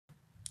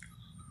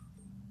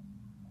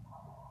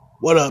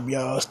What up,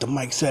 y'all? It's the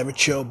Mike Savage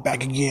Show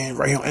back again,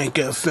 right here on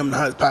Anchor FM, the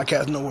hottest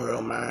podcast in the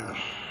world, man.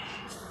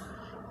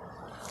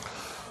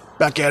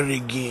 Back at it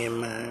again,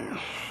 man.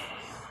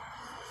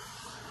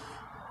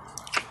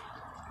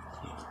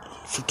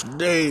 So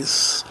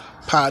today's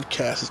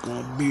podcast is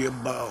going to be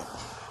about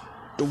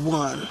the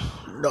one,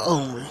 the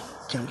only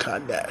Kim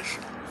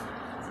Kardashian.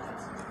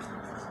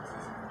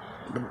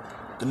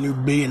 The new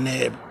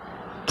billionaire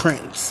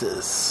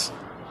princess.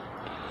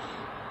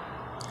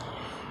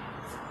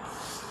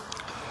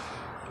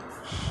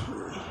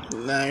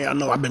 Now, y'all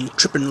know I've been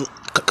tripping a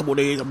couple of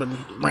days. I've been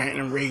ranting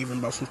and raving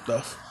about some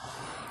stuff.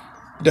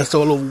 That's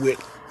all over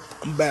with.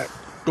 I'm back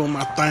doing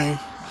my thing.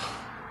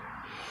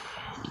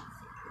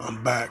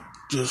 I'm back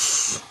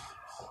just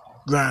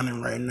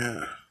grinding right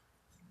now.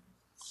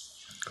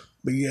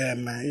 But yeah,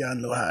 man, y'all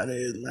know how it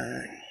is,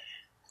 man.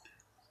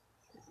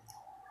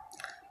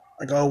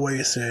 Like I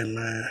always said,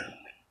 man,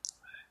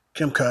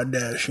 Kim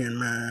Kardashian,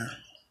 man.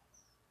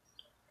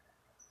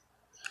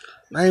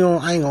 I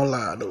ain't gonna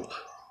lie, though.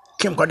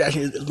 Kim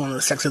Kardashian is one of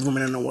the sexiest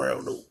women in the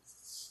world, though.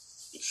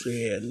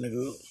 Shit,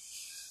 nigga.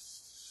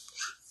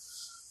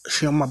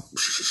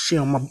 She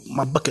on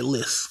my bucket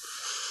list.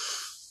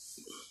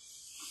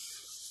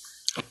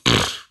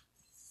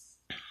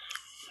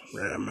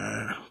 Yeah,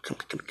 man. Kim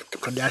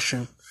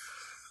Kardashian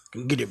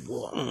can get it,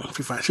 boy.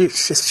 She fine. She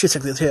sexy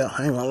as hell.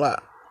 I ain't gonna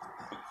lie.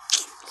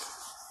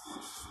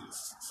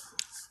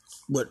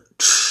 But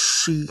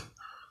she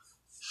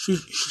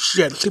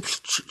had to sleep.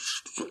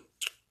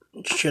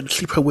 She had to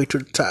sleep her way to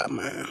the top,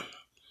 man.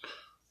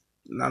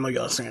 And I know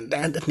y'all saying,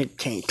 damn, that nigga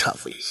can't talk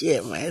for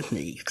shit, man. This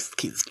nigga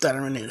keeps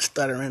stuttering and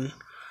stuttering.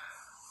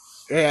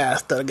 Yeah, I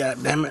stutter,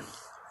 goddammit.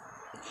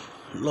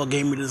 Lord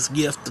gave me this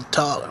gift to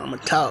talk. I'ma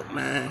talk,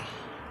 man.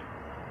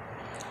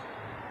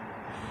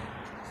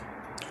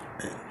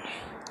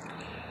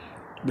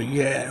 But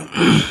yeah,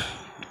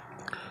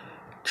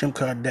 Kim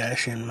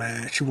Kardashian,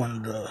 man, she one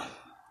of the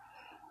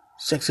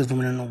sexiest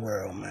women in the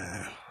world,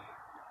 man.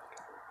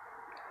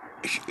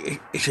 It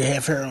should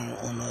have her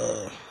on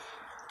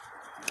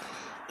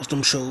what's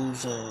them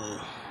shows,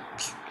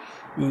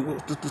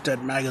 what's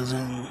that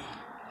magazine?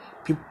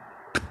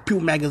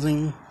 People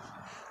magazine.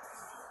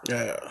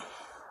 Yeah.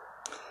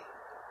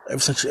 Ever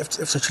since she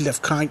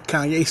left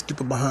Kanye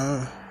stupid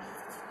behind,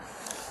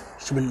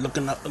 she been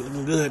looking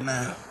good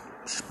now.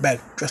 She's back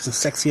dressing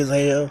sexy as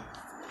hell.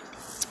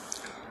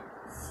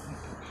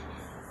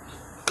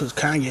 Cause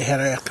Kanye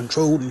had her ass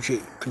controlling her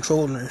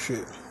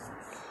shit.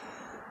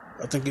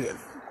 I think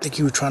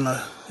he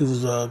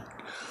was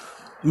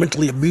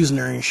mentally abusing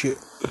her and shit.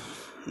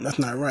 That's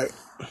not right.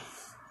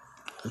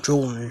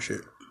 Controlling her and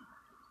shit.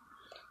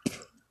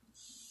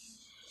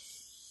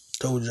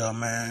 Told y'all,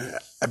 man,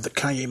 after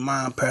Kanye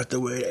mom passed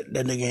away,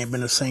 that nigga ain't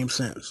been the same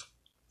since.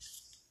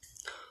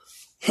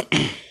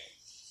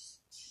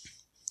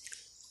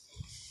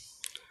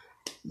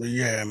 But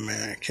yeah,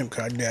 man, Kim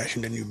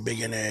Kardashian, the new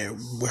billionaire,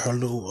 with her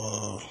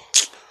little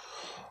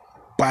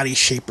body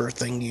shaper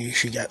thingy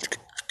she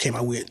came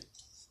out with,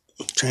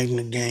 changing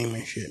the game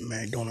and shit,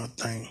 man, doing her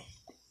thing.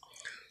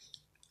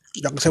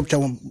 Y'all can say what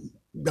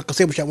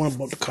y'all want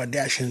about the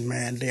Kardashians,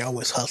 man. They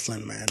always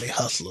hustling, man. They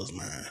hustlers,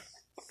 man.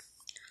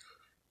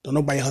 Don't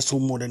nobody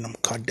hustle more than them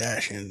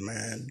Kardashians,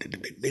 man.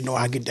 They know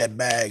how to get that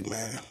bag,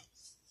 man.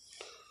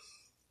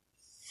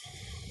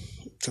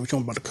 So we're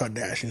talking about the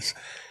Kardashians.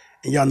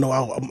 And y'all know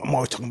I'm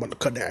always talking about the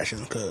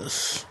Kardashians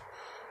because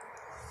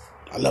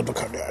I love the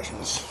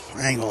Kardashians.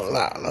 I ain't gonna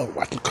lie. I love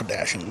watching the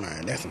Kardashians,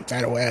 man. They have some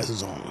fat old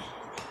asses on them.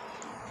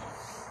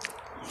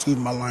 Excuse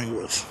my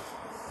language.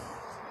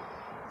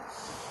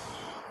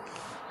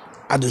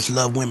 I just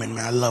love women,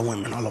 man. I love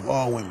women. I love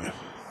all women.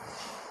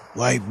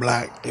 White,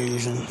 black,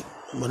 Asian,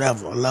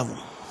 whatever. I love them.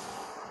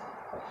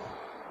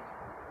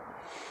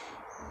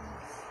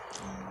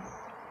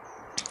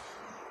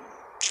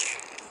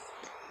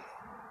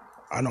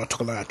 I know I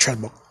talk a lot of trash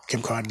about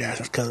Kim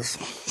Kardashian because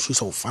she's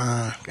so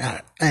fine.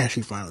 God, and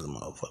she fine as a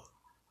motherfucker.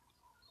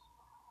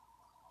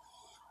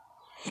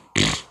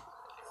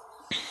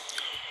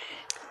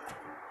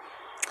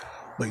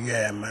 But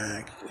yeah,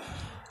 man.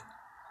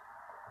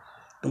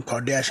 Them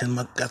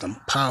Kardashians got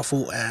some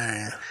powerful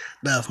ass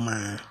stuff,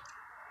 man.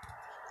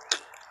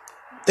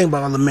 Think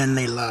about all the men in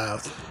their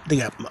lives. They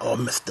got all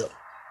messed up.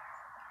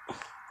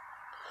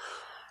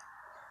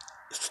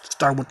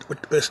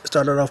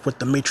 Started off with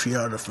the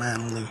matriarch of the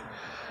family,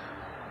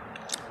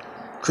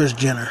 Kris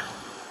Jenner.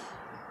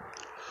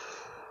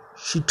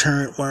 She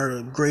turned one of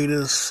the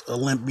greatest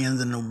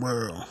Olympians in the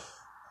world.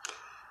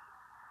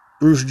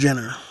 Bruce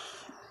Jenner.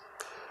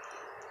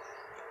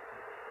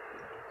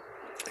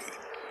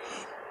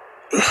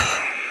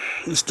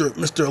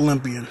 Mr.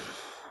 Olympian.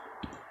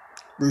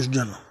 Bruce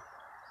Jenner.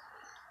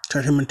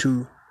 Turned him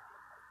into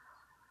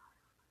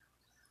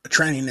a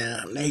tranny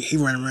now. He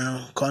running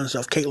around calling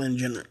himself Caitlyn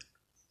Jenner.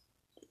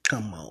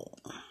 Come on.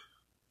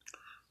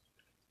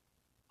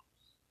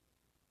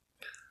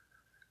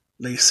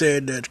 They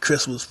said that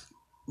Kris was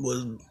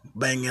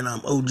banging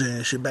OJ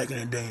and shit back in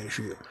the day and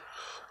shit.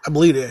 I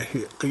believe that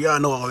shit. Cause y'all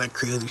know all that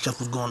crazy stuff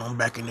was going on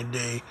back in the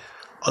day.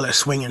 All that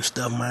swinging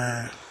stuff,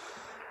 man.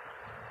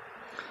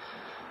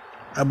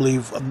 I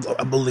believe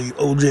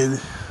OJ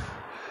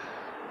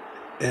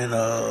and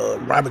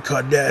Robert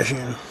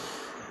Kardashian,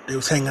 they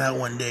was hanging out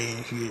one day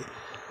and shit.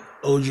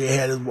 OJ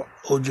had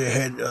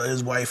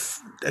his wife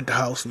at the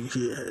house and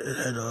shit.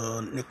 Had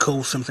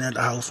Nicole Simpson at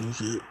the house and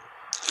shit.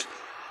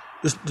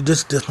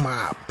 This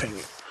my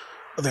opinion.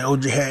 I think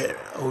OJ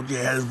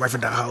had his wife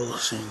at the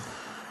house, and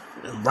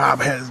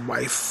Rob had his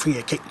wife. He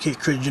had Kate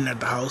Kris Jenner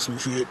at the house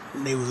and shit.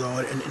 And they was all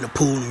in the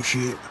pool and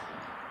shit.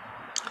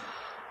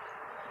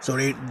 So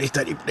they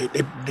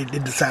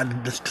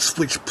decided to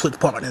switch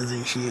partners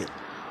and shit.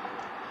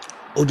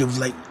 OJ was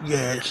like,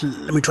 "Yeah,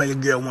 let me try your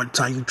girl one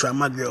time. You try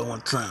my girl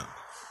one time."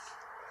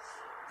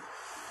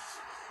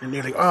 And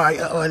they're like, all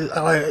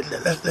right,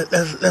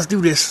 let's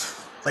do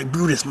this like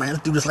Brutus, man.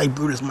 Let's do this like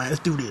Brutus, man. Let's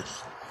do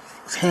this.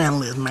 Let's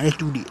handle this, man. Let's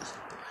do this.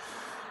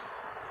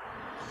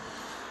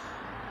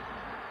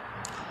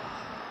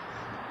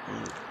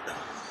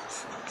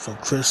 So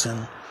Kris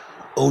and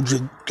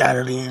OJ got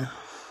it in.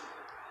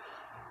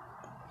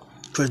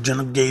 Kris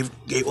Jenner gave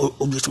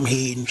OJ some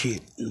head and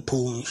shit in the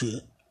pool and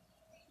shit.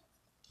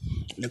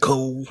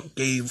 Nicole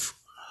gave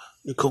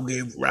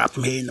Rob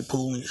some head in the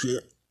pool and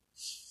shit.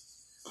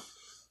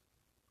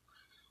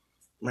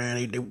 Man,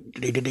 they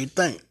did their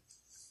thing.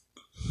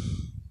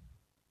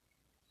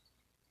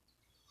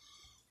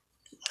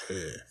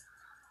 Yeah.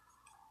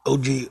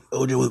 OJ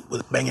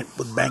was banging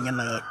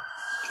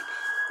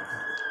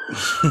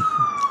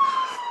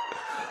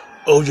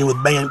OJ was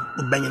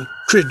banging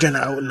Kris Jenner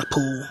out in the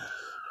pool,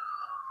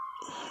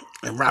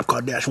 and Rob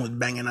Kardashian was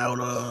banging out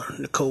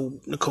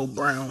Nicole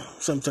Brown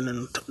something,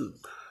 and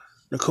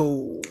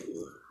Nicole,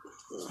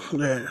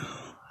 yeah,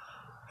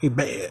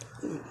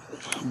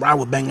 Rob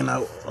was banging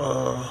out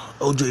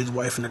OJ's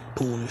wife in the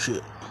pool and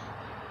shit.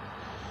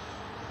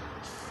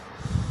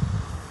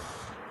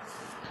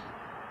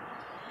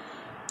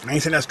 I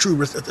ain't saying that's true,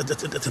 but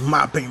it's in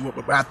my opinion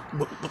what I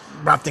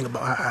think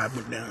about how it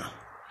went down.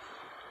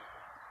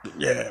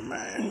 Yeah,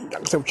 man. I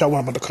can say what y'all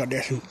want about the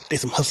Kardashians. They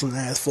some hustling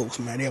ass folks,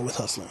 man. They always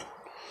hustling.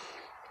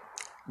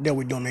 They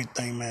always doing their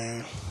thing,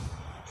 man.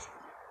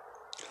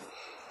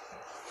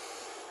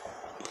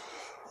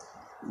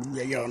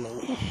 Yeah, y'all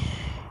know.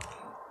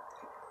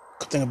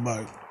 Think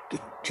about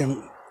it.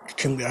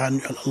 Kim got a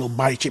little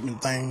body shaping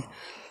thing.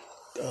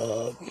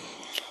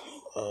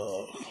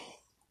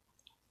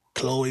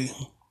 Khloe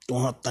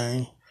doing her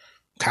thing.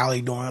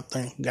 Kylie doing her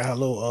thing. Got her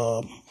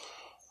little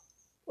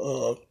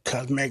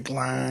cosmetic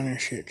line and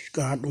shit. She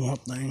got her doing her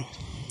thing.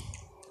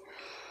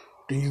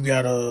 Then you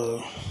got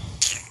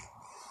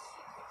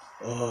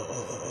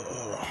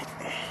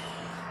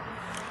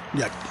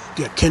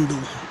Kendall.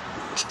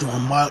 She's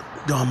doing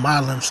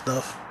modeling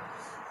stuff.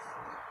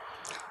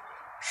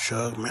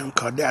 Sure, man.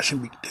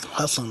 Kardashian be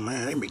hustling,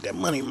 man. They make that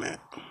money, man.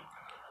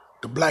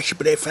 The black sheep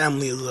of their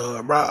family is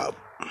Rob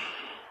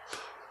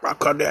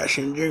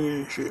Kardashian Jr.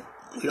 and shit.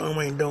 The only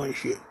way doing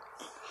shit.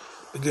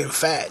 They're getting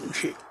fat and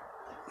shit.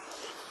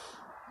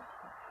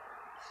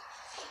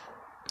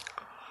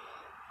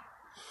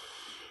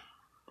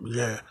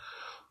 Yeah.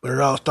 But it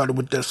all started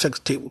with that sex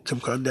tape with Kim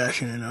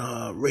Kardashian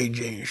and Ray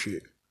J and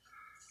shit.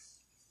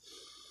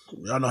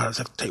 Y'all know how the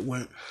sex tape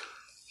went.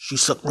 She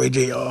sucked Ray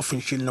J off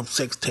and shit in the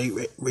sex tape.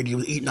 Ray J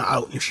was eating her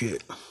out and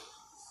shit.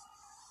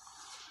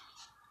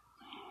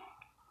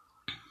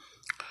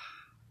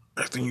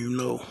 Next thing you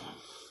know,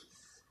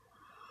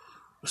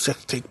 the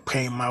sex tape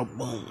came out,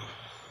 boom.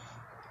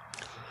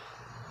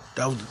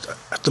 That's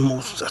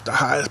the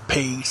highest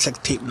paid sex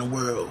tape in the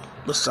world.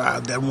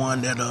 Besides that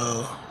one that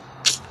the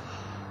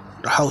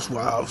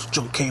Housewives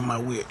junk came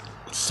out with.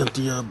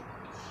 Cynthia,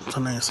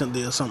 her name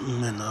Cynthia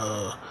something, and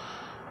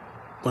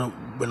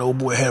when old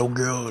boy had old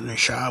girl in the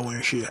shower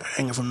and shit,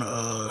 hanging from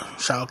the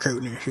shower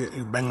curtain and shit,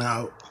 he banging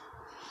out.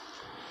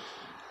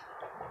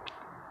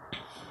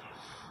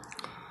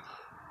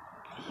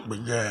 But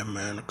yeah,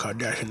 man, the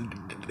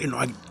Kardashians, they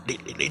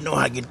know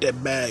how to get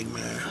that bag,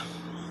 man.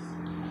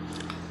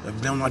 If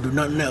they don't want to do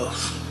nothing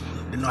else,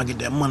 they know how to get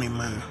that money,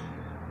 man.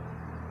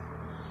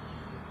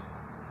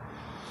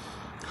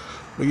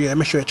 But yeah,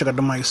 make sure you check out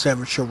the Mike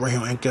Savage Show right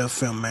here on Anchor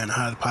FM, man, the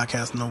hottest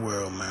podcast in the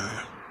world,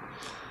 man.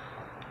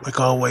 Like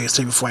always,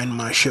 say before I end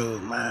my show,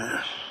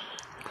 man.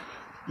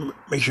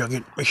 Make sure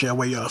y'all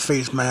wear your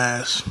face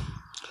mask.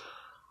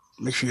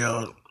 Make sure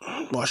y'all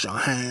wash your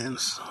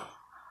hands.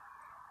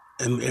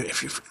 And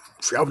if you're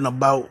out and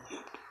about,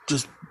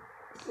 just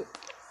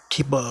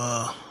keep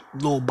a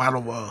little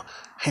bottle of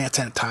hand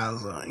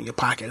sanitizer in your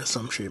pocket or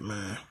some shit,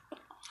 man.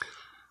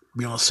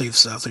 Be on the safe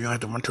side so you don't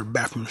have to run to the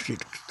bathroom and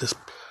shit. Just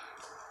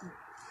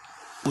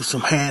with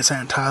some hand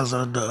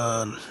sanitizer,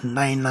 the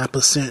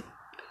 99%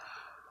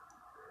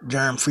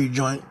 germ-free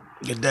joint,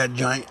 get that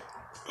joint.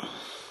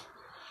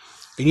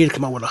 You need to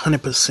come out with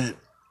 100%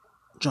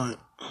 joint.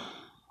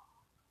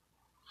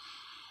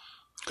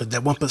 Because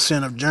that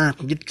 1% of germ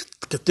you can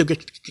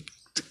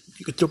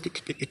still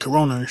get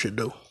corona and shit,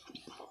 though.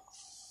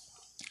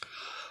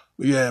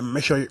 But yeah,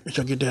 make sure you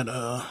get that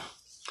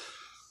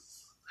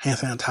hand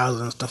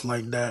sanitizer and stuff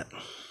like that.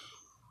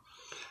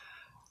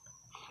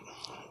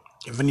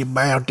 If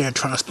anybody out there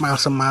trying to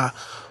sponsor my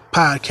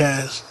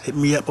podcast, hit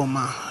me up,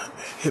 y'all.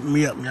 Hit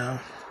me up, y'all.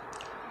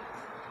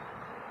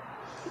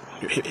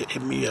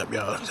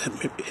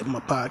 Hit my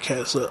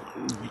podcast up.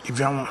 If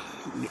y'all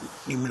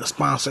need me to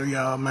sponsor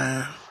y'all,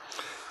 man.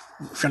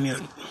 If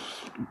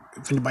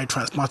anybody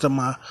trying to sponsor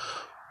my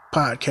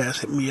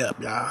podcast, hit me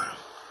up, y'all.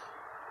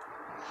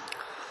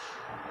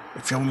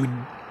 If y'all want me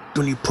to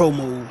do any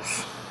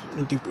promos,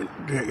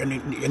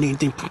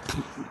 anything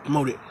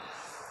promoted,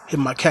 hit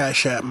my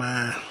Cash App,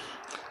 man.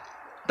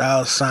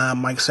 $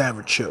 Mike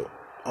Savage Show.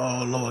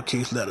 All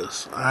lowercase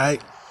letters.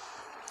 Alright?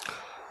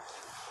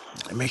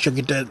 And make sure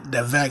you get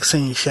that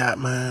vaccine shot,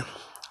 man.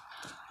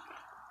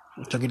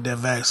 Make sure you get that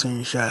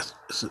vaccine shot.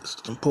 It's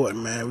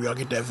important, man. We all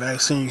get that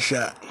vaccine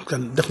shot.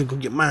 I'm definitely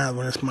gonna get mine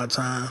when it's my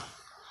time.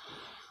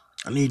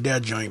 I need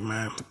that joint,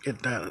 man.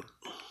 Get that. I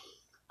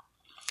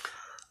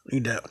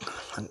need that.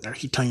 I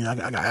keep telling you, I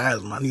got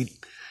asthma. I need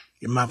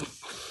get my.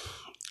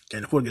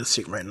 Can't afford to get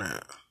sick right now.